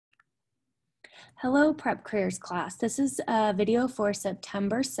Hello, Prep Careers class. This is a video for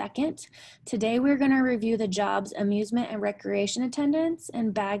September 2nd. Today we're going to review the jobs amusement and recreation attendants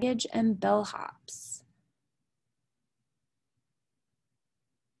and baggage and bellhops.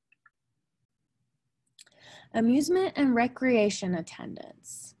 Amusement and recreation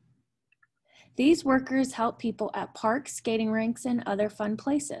attendants. These workers help people at parks, skating rinks, and other fun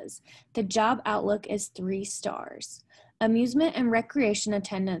places. The job outlook is 3 stars. Amusement and recreation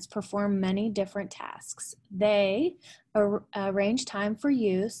attendants perform many different tasks. They arrange time for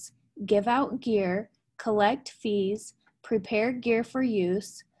use, give out gear, collect fees, prepare gear for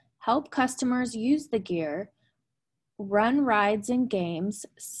use, help customers use the gear, run rides and games,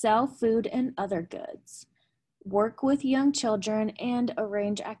 sell food and other goods, work with young children, and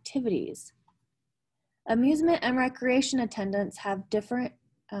arrange activities. Amusement and recreation attendants have different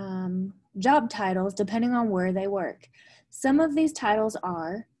job titles depending on where they work. Some of these titles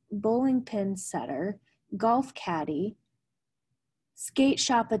are bowling pin setter, golf caddy, skate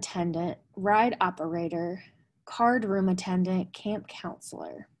shop attendant, ride operator, card room attendant, camp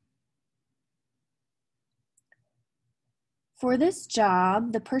counselor. For this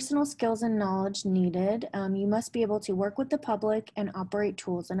job, the personal skills and knowledge needed, you must be able to work with the public and operate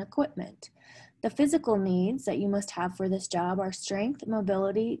tools and equipment. The physical needs that you must have for this job are strength,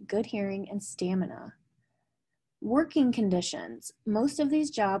 mobility, good hearing, and stamina. Working conditions. Most of these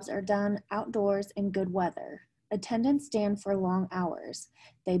jobs are done outdoors in good weather. Attendants stand for long hours.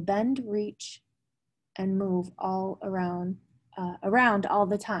 They bend, reach, and move all around all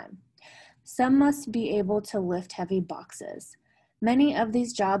the time. Some must be able to lift heavy boxes. Many of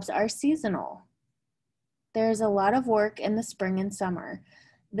these jobs are seasonal. There's a lot of work in the spring and summer.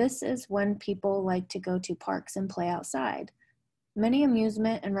 This is when people like to go to parks and play outside. Many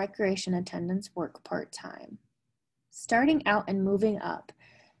amusement and recreation attendants work part-time. Starting out and moving up.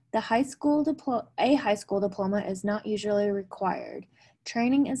 A high school diploma is not usually required.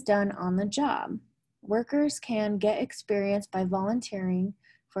 Training is done on the job. Workers can get experience by volunteering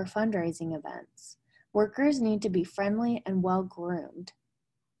for fundraising events. Workers need to be friendly and well-groomed.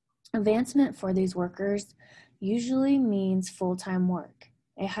 Advancement for these workers usually means full-time work.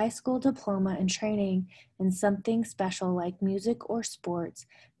 A high school diploma and training in something special like music or sports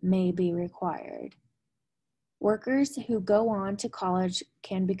may be required. Workers who go on to college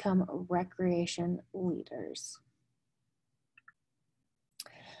can become recreation leaders.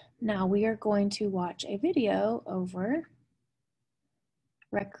 Now we are going to watch a video over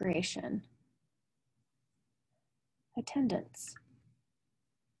recreation attendance.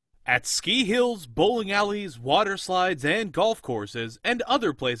 At ski hills, bowling alleys, water slides, and golf courses, and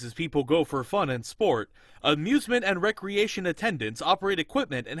other places people go for fun and sport, amusement and recreation attendants operate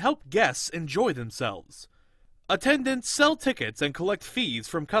equipment and help guests enjoy themselves. Attendants sell tickets and collect fees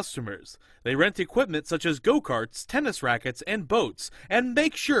from customers. They rent equipment such as go-karts, tennis rackets, and boats, and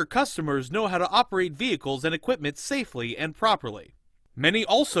make sure customers know how to operate vehicles and equipment safely and properly. Many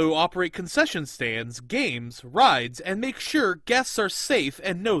also operate concession stands, games, rides, and make sure guests are safe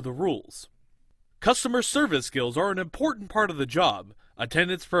and know the rules. Customer service skills are an important part of the job.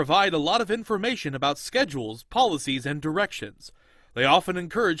 Attendants provide a lot of information about schedules, policies, and directions. They often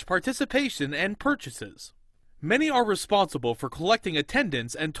encourage participation and purchases. Many are responsible for collecting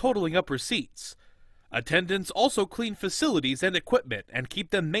attendance and totaling up receipts. Attendants also clean facilities and equipment and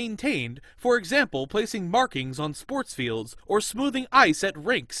keep them maintained, for example, placing markings on sports fields or smoothing ice at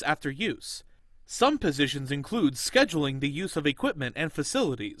rinks after use. Some positions include scheduling the use of equipment and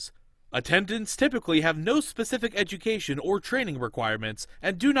facilities. Attendants typically have no specific education or training requirements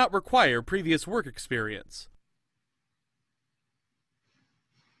and do not require previous work experience.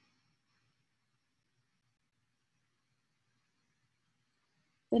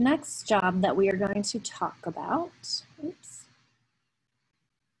 The next job that we are going to talk about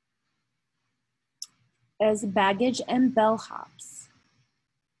is baggage and bellhops.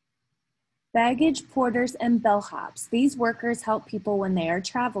 Baggage porters and bellhops. These workers help people when they are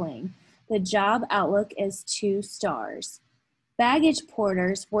traveling. The job outlook is 2 stars. Baggage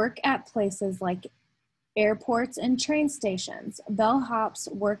porters work at places like airports and train stations.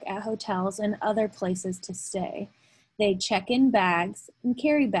 Bellhops work at hotels and other places to stay. They check in bags and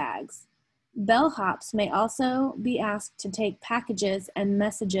carry bags. Bellhops may also be asked to take packages and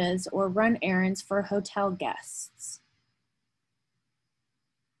messages or run errands for hotel guests.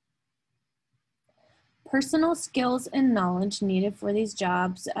 Personal skills and knowledge needed for these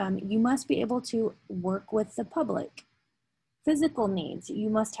jobs. You must be able to work with the public. Physical needs. You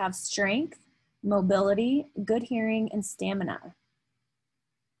must have strength, mobility, good hearing, and stamina.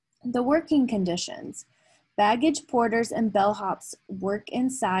 The working conditions. Baggage porters and bellhops work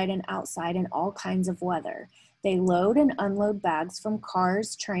inside and outside in all kinds of weather. They load and unload bags from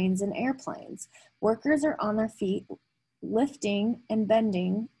cars, trains, and airplanes. Workers are on their feet, lifting and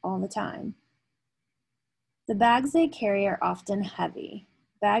bending all the time. The bags they carry are often heavy.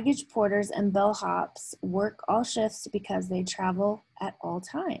 Baggage porters and bellhops work all shifts because they travel at all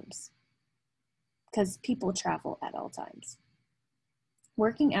times. Because people travel at all times.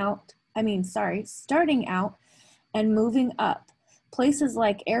 Starting out and moving up. Places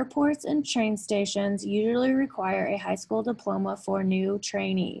like airports and train stations usually require a high school diploma for new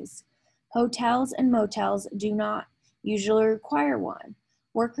trainees. Hotels and motels do not usually require one.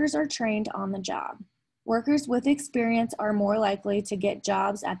 Workers are trained on the job. Workers with experience are more likely to get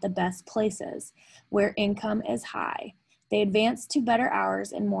jobs at the best places, where income is high. They advance to better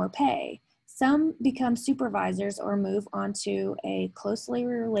hours and more pay. Some become supervisors or move on to a closely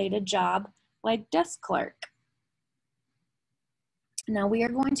related job like desk clerk. Now we are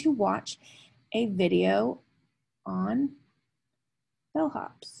going to watch a video on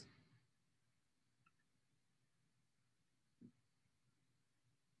bellhops.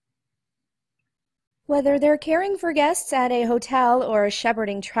 Whether they're caring for guests at a hotel or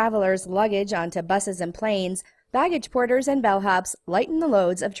shepherding travelers' luggage onto buses and planes, baggage porters and bellhops lighten the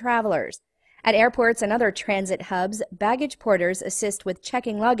loads of travelers. At airports and other transit hubs, baggage porters assist with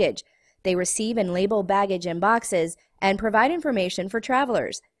checking luggage. They receive and label baggage in boxes and provide information for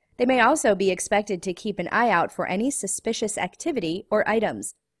travelers. They may also be expected to keep an eye out for any suspicious activity or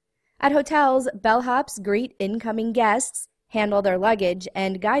items. At hotels, bellhops greet incoming guests, handle their luggage,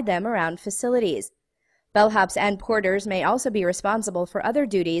 and guide them around facilities. Bellhops and porters may also be responsible for other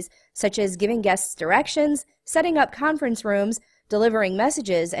duties, such as giving guests directions, setting up conference rooms, delivering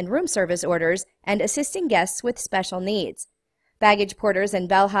messages and room service orders, and assisting guests with special needs. Baggage porters and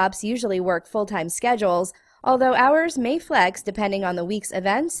bellhops usually work full-time schedules, although hours may flex depending on the week's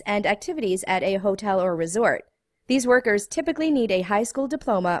events and activities at a hotel or resort. These workers typically need a high school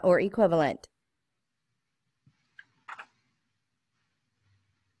diploma or equivalent.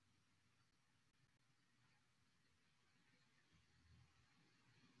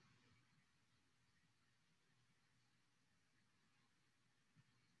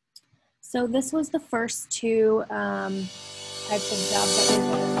 So this was the first two types of jobs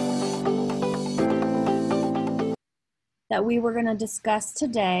that we were going to discuss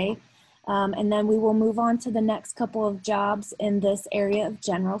today. And then we will move on to the next couple of jobs in this area of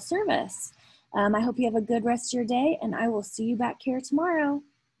general service. I hope you have a good rest of your day, and I will see you back here tomorrow.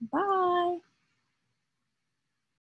 Bye.